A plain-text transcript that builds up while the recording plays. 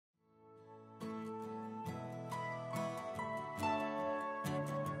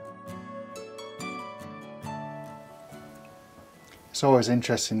It's always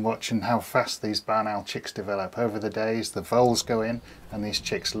interesting watching how fast these barn owl chicks develop. Over the days the voles go in and these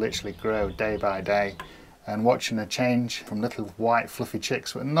chicks literally grow day by day, and watching a change from little white fluffy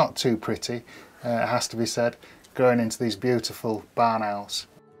chicks, but not too pretty, it has to be said, growing into these beautiful barn owls.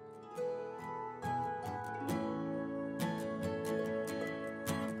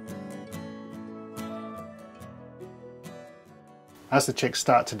 As the chicks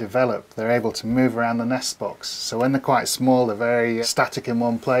start to develop, they're able to move around the nest box. So when they're quite small, they're very static in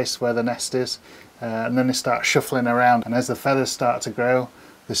one place where the nest is, and then they start shuffling around. And as the feathers start to grow,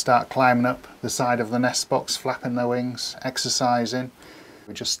 they start climbing up the side of the nest box, flapping their wings, exercising.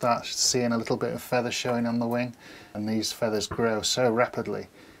 We just start seeing a little bit of feather showing on the wing, and these feathers grow so rapidly.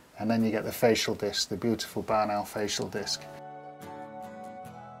 And then you get the facial disc, the beautiful barn owl facial disc.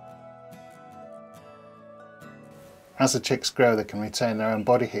 As the chicks grow, they can retain their own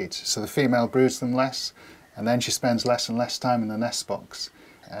body heat, so the female broods them less, and then she spends less and less time in the nest box.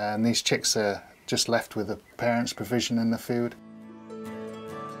 And these chicks are just left with the parents' provision in the food.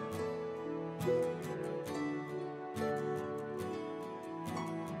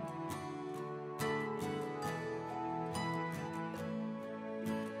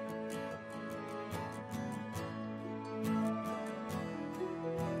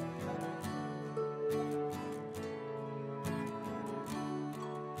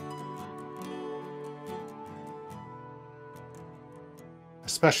 A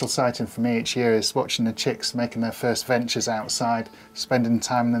special sighting for me each year is watching the chicks making their first ventures outside, spending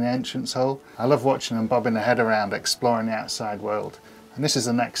time in the entrance hole. I love watching them bobbing their head around, exploring the outside world. And this is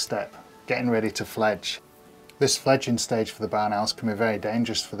the next step, getting ready to fledge. This fledging stage for the barn owls can be very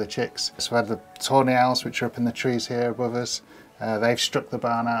dangerous for the chicks. So we had the tawny owls, which are up in the trees here above us. They've struck the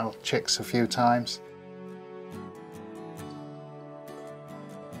barn owl chicks a few times.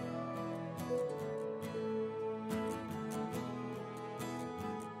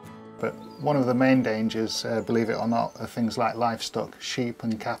 But one of the main dangers, believe it or not, are things like livestock. Sheep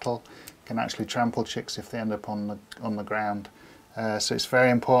and cattle can actually trample chicks if they end up on the ground. So it's very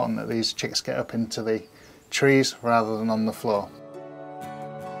important that these chicks get up into the trees rather than on the floor.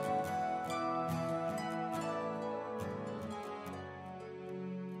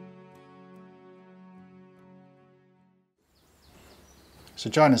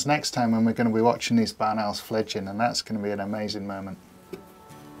 So join us next time when we're going to be watching these barn owls fledging, and that's going to be an amazing moment.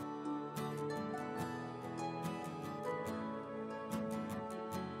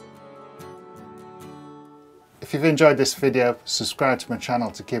 If you've enjoyed this video, subscribe to my channel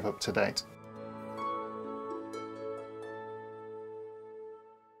to keep up to date.